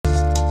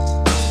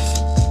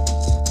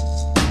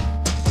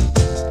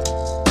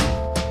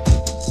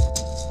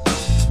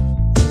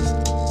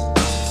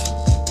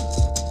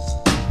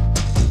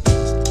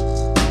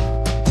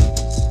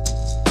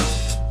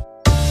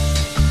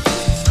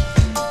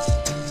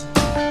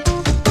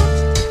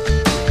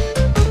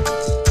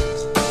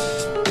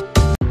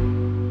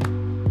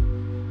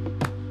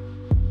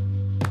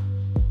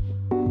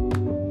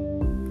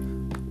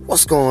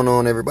What's going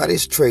on, everybody?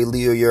 It's Trey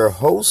Leo, your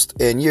host,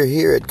 and you're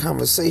here at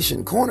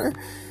Conversation Corner.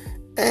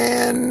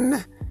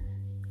 And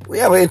we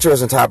have an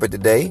interesting topic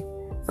today.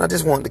 And I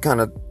just wanted to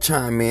kind of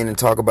chime in and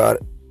talk about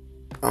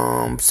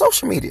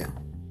social media.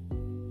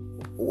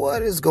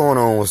 What is going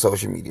on with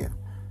social media?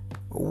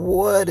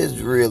 What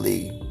is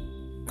really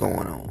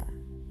going on?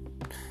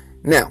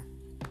 Now,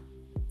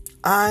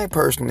 I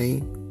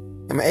personally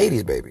am an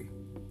 80s baby.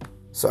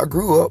 So I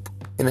grew up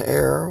in an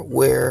era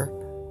where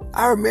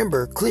I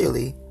remember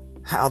clearly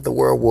how the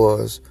world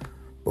was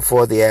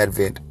before the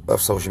advent of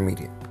social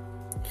media.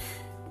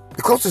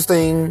 The closest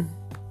thing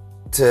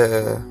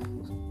to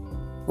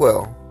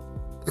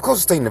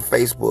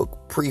Facebook,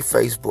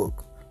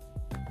 pre-Facebook,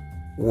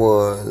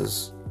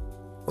 was,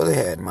 they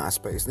had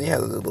MySpace. They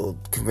had the little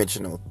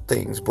conventional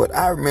things. But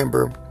I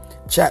remember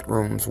chat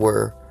rooms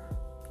were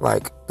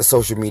like the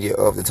social media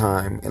of the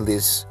time, at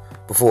least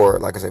before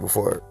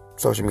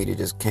social media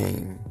just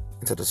came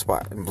into the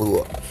spot and blew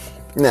up.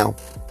 Now,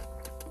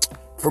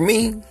 for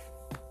me,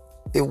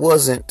 it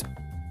wasn't,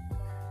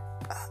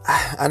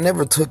 I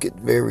never took it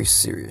very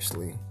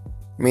seriously,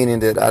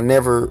 meaning that I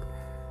never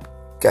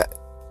got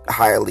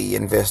highly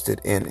invested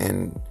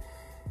in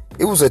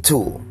it was a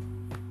tool,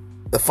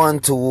 a fun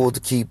tool to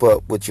keep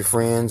up with your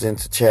friends and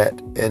to chat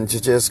and to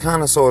just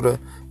kind of sort of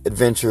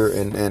adventure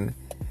and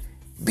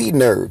be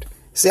nerd.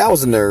 See, I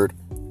was a nerd,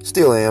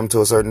 still am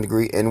to a certain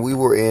degree, and we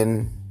were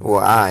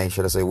when I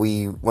say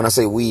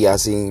we, I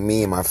see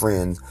me and my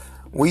friends,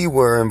 we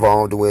were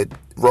involved with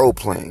role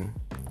playing.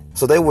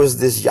 So there was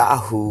this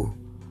Yahoo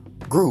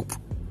group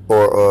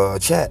or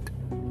chat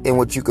in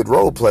which you could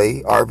role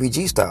play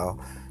RPG style.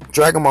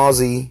 Dragon Ball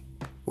Z,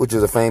 which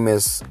is a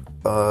famous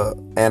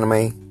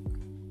anime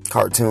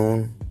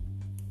cartoon,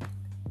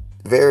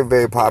 very,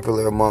 very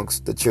popular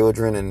amongst the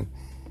children and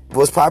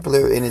was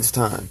popular in its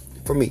time.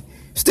 For me,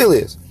 still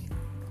is.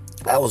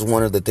 That was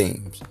one of the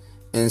themes.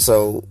 And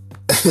so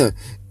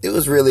it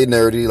was really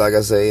nerdy, like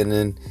I say, and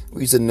then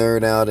we used to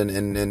nerd out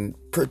and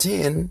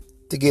pretend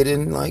to get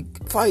in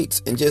like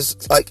fights, and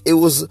just like it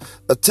was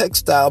a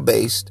textile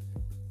based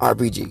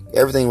RPG.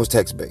 Everything was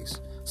text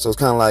based, so it's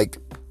kind of like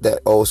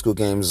that old school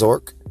game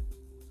Zork,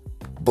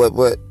 but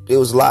it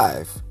was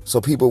live,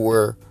 so people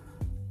were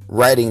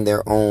writing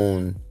their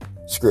own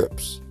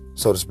scripts,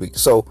 so to speak.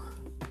 So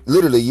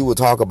literally you would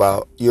talk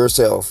about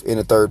yourself in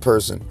a third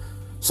person.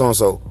 So and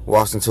so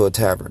walks into a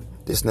tavern,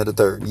 this and that, the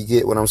third. You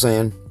get what I'm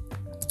saying?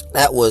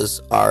 That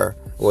was or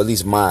at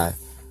least my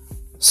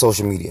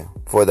social media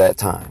for that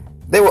time.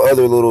 There were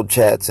other little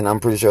chats, and I'm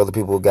pretty sure other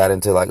people got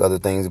into like other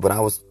things, but I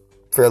was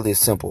fairly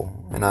simple,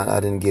 and I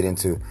didn't get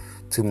into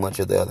too much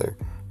of the other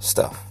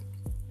stuff.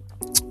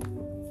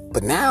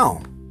 But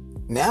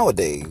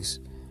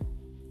nowadays,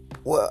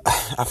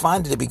 I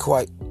find it to be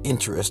quite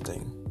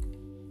interesting,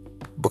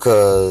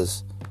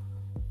 because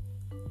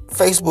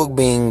Facebook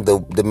being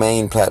the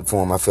main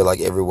platform, I feel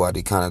like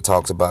everybody kind of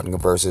talks about and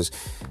converses.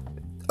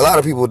 A lot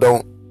of people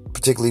don't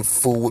particularly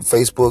fool with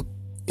Facebook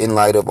in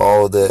light of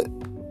all the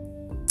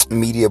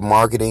media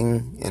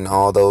marketing and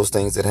all those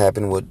things that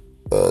happen with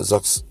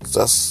Zuckerberg.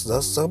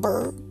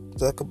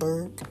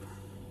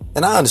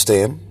 And I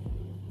understand,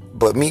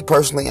 but me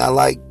personally, I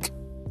like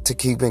to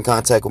keep in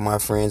contact with my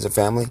friends and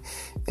family,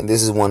 and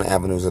this is one of the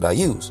avenues that I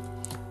use.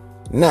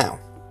 Now,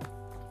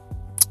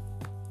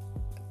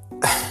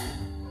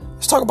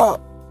 let's talk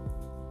about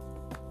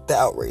the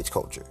outrage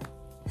culture.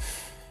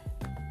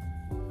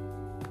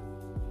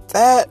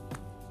 That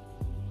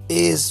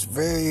is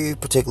very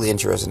particularly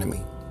interesting to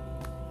me.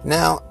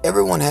 Now,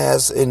 everyone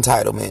has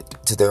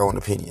entitlement to their own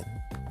opinion,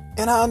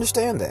 and I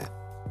understand that.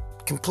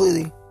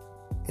 Completely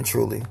and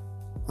truly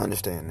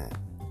understand that.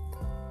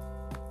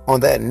 On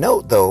that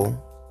note, though,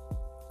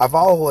 I've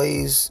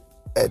always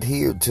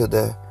adhered to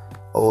the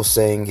old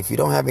saying, if you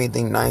don't have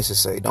anything nice to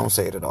say, don't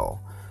say it at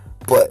all.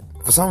 But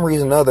for some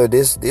reason or other,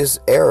 this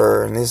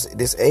era and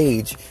this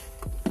age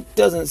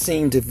doesn't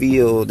seem to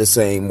feel the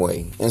same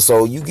way. And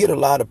so you get a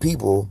lot of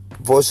people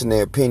voicing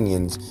their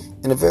opinions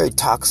in a very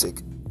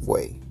toxic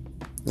way.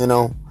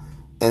 And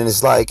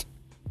it's like,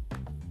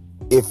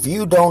 if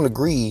you don't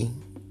agree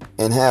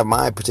and have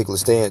my particular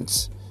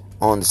stance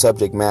on the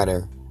subject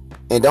matter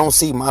and don't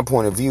see my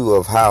point of view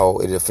of how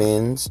it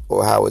offends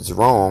or how it's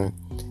wrong,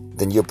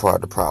 then you're part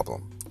of the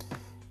problem.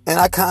 And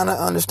I kind of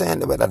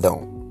understand it, but I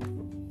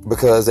don't.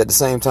 Because at the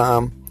same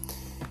time,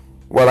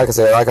 like I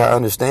said, I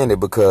understand it,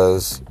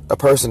 because a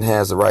person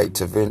has the right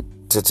to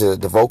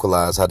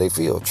vocalize how they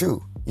feel.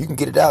 True. You can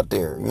get it out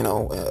there.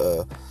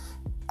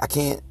 I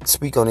can't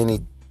speak on any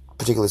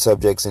particular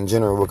subjects in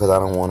general because I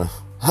don't want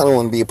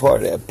to be a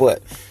part of that.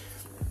 But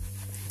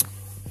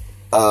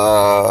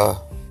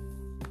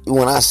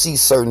when I see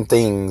certain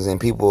things and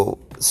people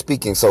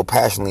speaking so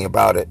passionately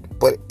about it,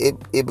 but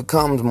it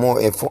becomes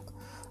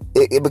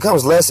it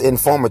becomes less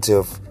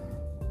informative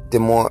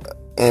than more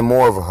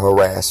of a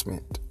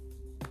harassment.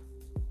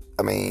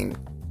 I mean,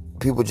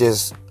 people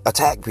just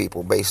attack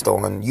people based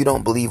on, you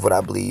don't believe what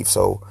I believe,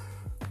 so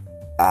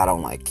I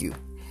don't like you.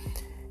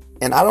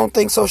 And I don't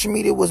think social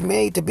media was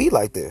made to be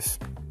like this.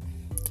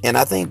 And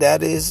I think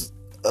that is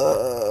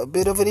a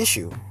bit of an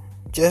issue.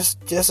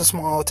 just a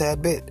small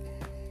tad bit,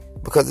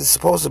 because it's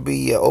supposed to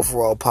be an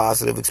overall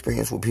positive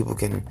experience where people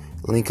can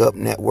link up,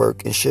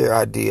 network, and share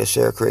ideas,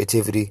 share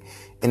creativity,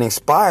 and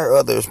inspire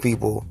others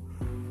people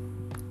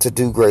to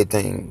do great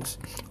things,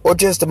 or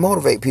just to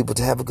motivate people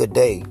to have a good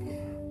day,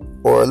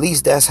 or at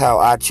least that's how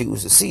I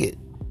choose to see it.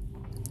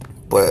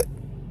 But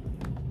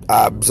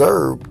I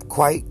observe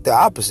quite the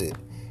opposite,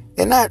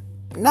 and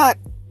not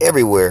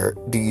everywhere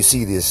do you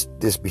see this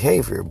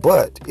behavior,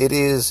 but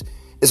it's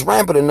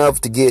rampant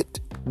enough to get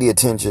the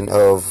attention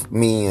of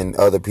me and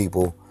other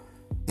people.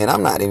 And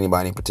I'm not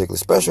anybody in particular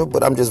special,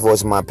 but I'm just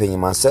voicing my opinion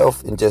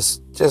myself, and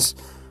just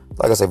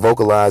like I say,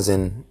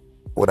 vocalizing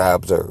what I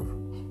observe.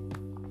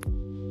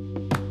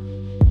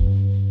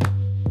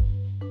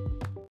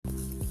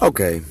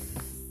 Okay,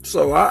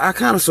 so I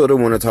kind of sort of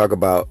want to talk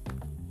about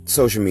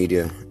social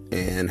media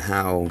and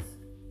how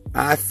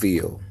I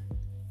feel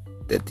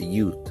that the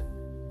youth,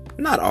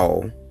 not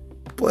all,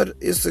 but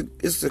it's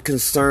a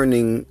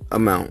concerning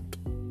amount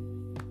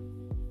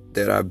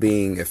that are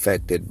being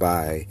affected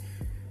by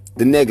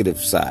the negative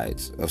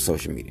sides of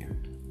social media.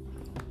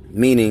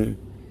 Meaning,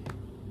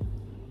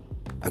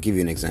 I'll give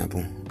you an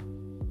example.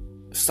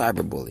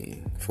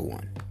 Cyberbullying, for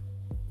one.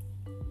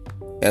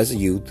 As a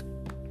youth,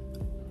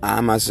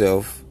 I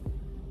myself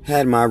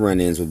had my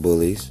run-ins with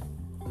bullies,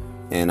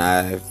 and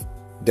I've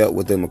dealt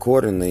with them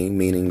accordingly,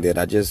 meaning that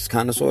I just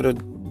kind of sort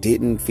of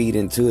didn't feed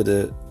into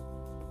the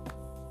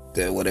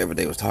whatever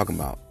they was talking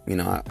about. You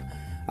know,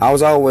 I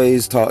was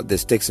always taught that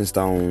sticks and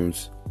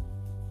stones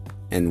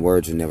and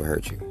words will never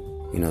hurt you.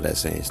 You know that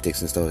saying,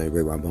 sticks and stones may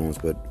break my bones,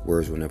 but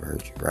words will never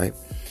hurt you, right?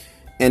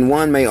 And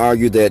one may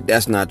argue that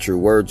that's not true.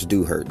 Words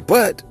do hurt,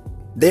 but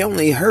they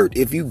only hurt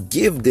if you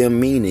give them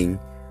meaning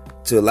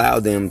to allow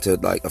them to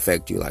like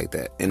affect you like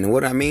that. And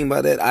what I mean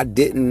by that, I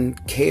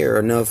didn't care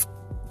enough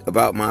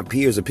about my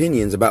peers'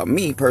 opinions about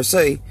me per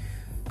se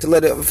to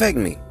let it affect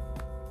me.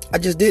 I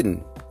just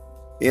didn't.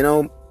 You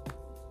know,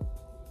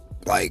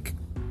 like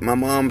my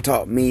mom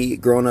taught me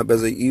growing up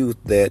as a youth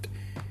that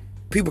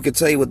people could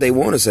say what they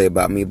want to say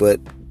about me, but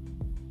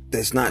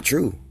that's not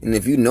true. And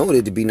if you know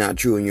it to be not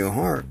true in your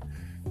heart,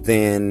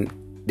 then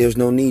there's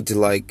no need to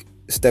like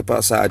step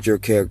outside your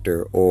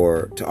character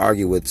or to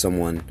argue with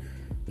someone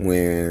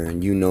where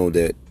you know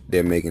that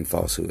they're making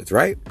falsehoods,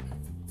 right?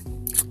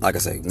 Like I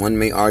say, one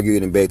may argue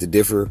and beg to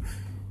differ,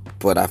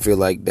 but I feel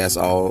like that's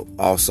all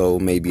also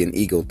maybe an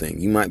ego thing.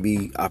 You might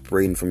be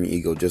operating from your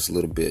ego just a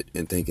little bit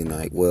and thinking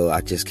like, well,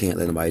 I just can't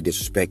let anybody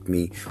disrespect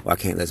me, or I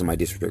can't let somebody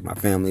disrespect my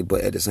family.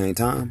 But at the same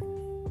time,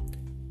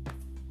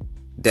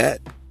 that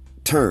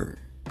term,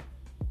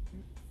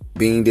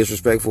 being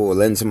disrespectful or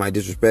letting somebody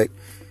disrespect,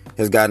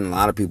 has gotten a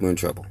lot of people in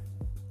trouble.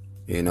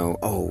 You know,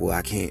 oh, well,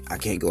 I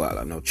can't go out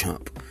like no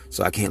chump,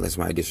 so I can't let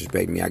somebody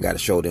disrespect me. I got to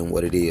show them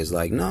what it is.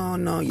 Like,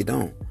 no, you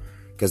don't.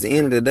 Because at the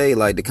end of the day,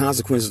 like, the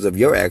consequences of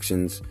your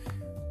actions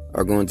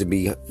are going to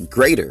be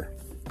greater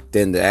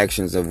than the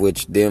actions of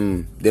which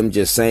them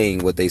just saying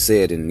what they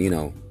said, and, you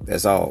know,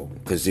 that's all.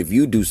 Because if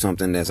you do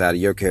something that's out of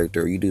your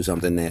character, or you do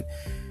something that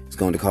is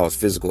going to cause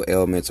physical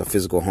ailments or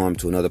physical harm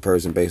to another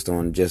person based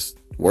on just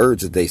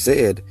words that they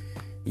said,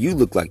 you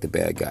look like the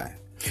bad guy.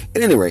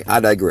 At any rate, I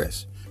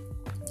digress.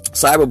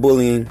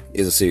 Cyberbullying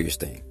is a serious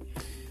thing.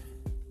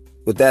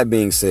 With that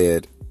being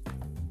said,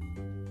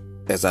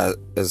 as I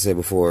said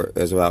before,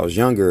 as when I was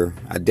younger,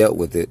 I dealt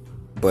with it,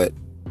 but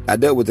I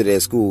dealt with it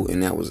at school,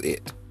 and that was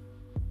it.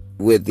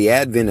 With the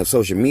advent of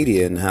social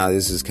media and how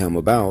this has come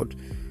about,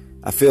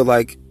 I feel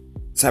like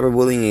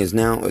cyberbullying is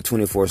now a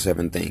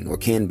 24/7 thing, or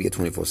can be a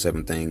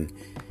 24/7 thing,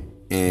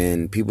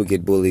 and people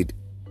get bullied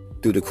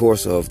through the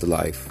course of the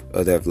life,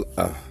 through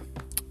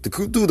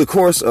the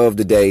course of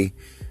the day,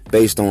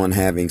 based on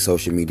having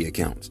social media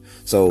accounts.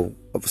 So,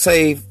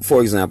 say,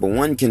 for example,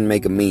 one can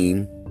make a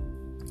meme,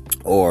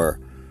 or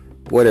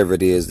whatever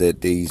it is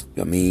that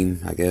a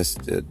meme, I guess,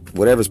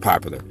 whatever's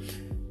popular,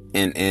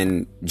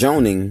 and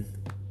joning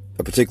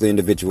a particular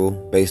individual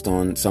based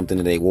on something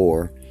that they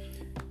wore,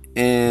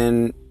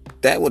 and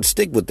that would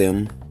stick with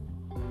them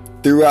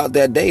throughout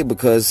that day,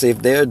 because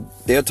if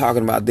they're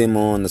talking about them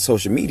on the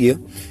social media,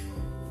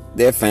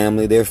 their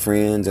family, their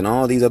friends, and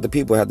all these other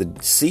people have to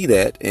see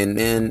that, and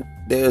then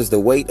there's the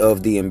weight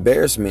of the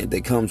embarrassment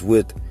that comes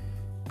with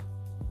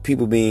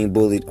people being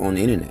bullied on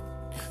the internet.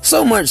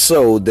 So much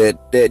so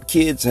that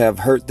kids have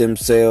hurt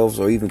themselves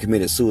or even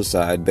committed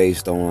suicide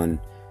based on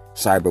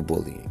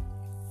cyberbullying.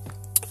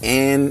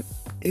 And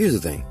here's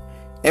the thing.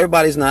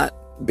 Everybody's not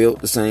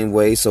built the same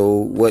way, so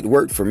what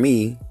worked for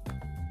me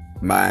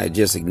by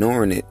just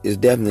ignoring it is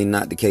definitely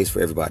not the case for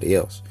everybody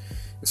else.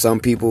 Some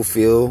people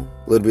feel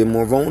a little bit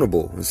more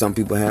vulnerable, and some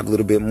people have a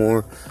little bit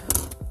more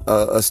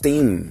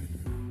esteem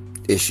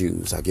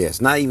issues, I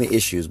guess. Not even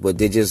issues, but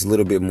they're just a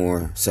little bit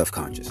more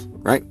self-conscious,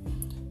 right?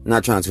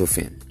 Not trying to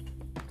offend.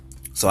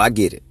 So I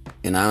get it,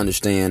 and I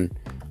understand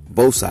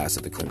both sides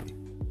of the coin.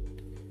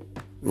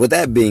 With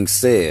that being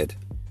said,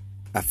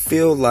 I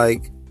feel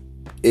like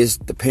it's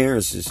the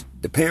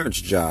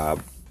parents'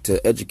 job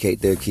to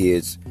educate their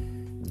kids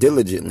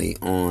diligently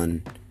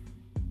on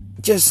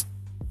just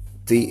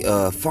the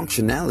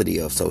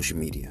functionality of social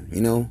media.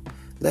 You know,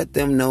 let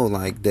them know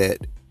like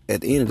that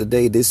at the end of the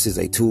day, this is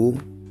a tool.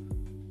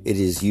 It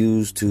is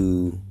used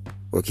to,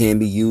 or can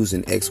be used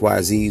in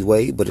XYZ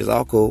way, but it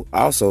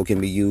also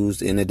can be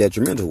used in a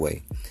detrimental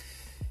way.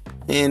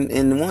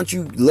 And once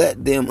you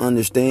let them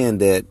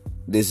understand that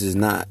this is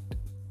not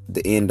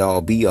the end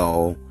all be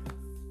all,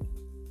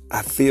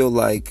 I feel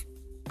like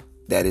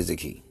that is the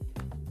key.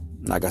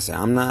 Like I said,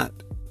 I'm not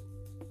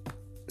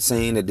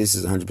saying that this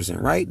is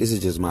 100% right. This is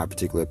just my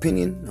particular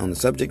opinion on the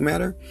subject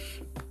matter.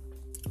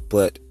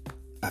 But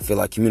I feel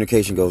like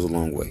communication goes a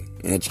long way.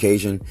 And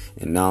education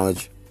and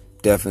knowledge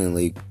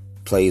definitely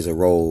plays a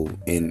role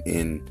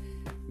in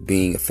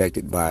being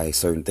affected by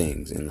certain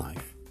things in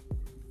life.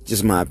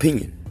 Just my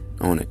opinion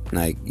on it.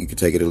 Like, you can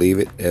take it or leave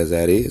it as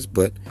that is,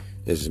 but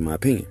this is my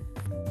opinion.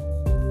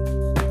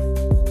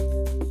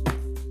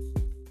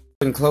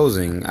 In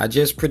closing, I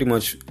just pretty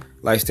much,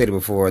 like stated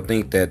before, I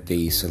think that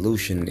the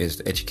solution is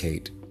to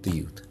educate the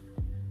youth.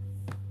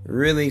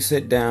 Really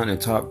sit down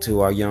and talk to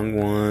our young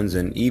ones,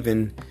 and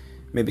even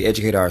maybe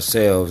educate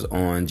ourselves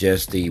on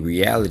just the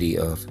reality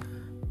of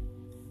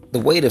the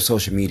weight of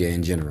social media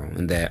in general,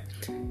 and that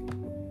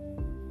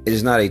it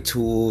is not a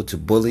tool to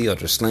bully or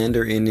to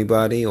slander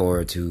anybody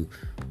or to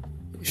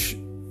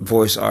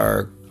voice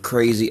our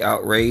crazy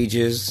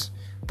outrages.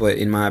 But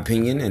in my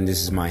opinion, and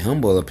this is my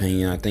humble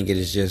opinion, I think it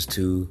is just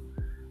to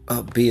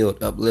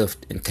upbuild,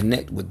 uplift, and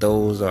connect with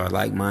those who are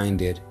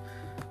like-minded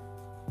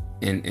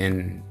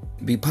and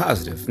be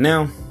positive.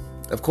 Now,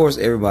 of course,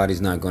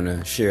 everybody's not going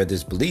to share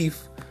this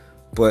belief,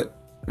 but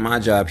my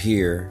job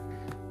here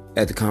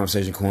at the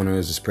Conversation Corner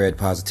is to spread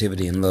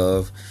positivity and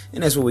love,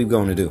 and that's what we're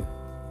going to do.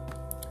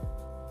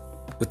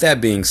 With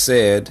that being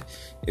said,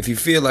 if you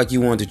feel like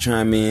you want to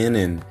chime in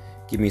and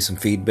give me some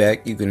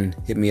feedback, you can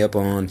hit me up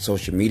on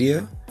social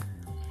media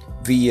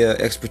via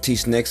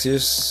Expertise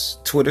Nexus,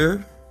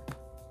 Twitter,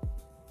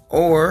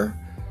 or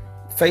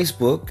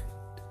Facebook,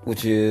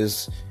 which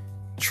is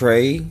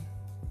Trey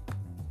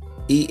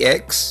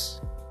EX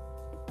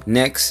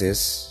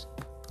Nexus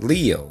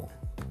Leo.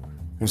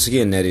 Once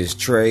again, that is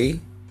Trey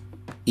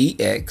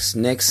EX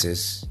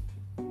Nexus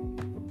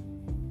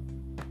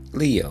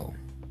Leo.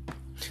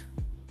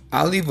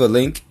 I'll leave a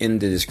link in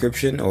the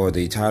description or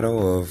the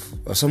title of,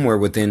 or somewhere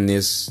within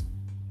this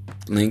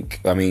link,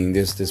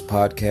 this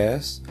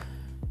podcast.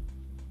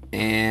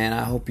 And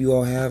I hope you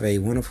all have a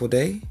wonderful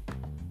day.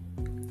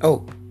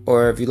 Oh,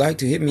 or if you'd like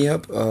to hit me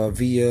up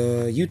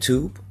via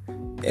YouTube,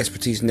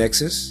 Expertise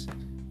Nexus,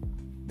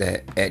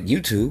 that at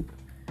YouTube,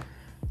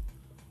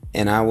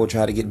 and I will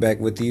try to get back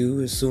with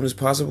you as soon as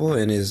possible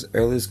and as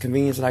early as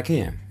convenient as I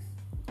can.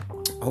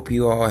 Hope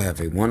you all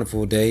have a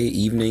wonderful day,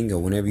 evening, or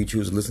whenever you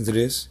choose to listen to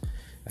this.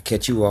 I'll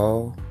catch you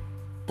all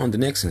on the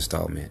next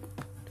installment.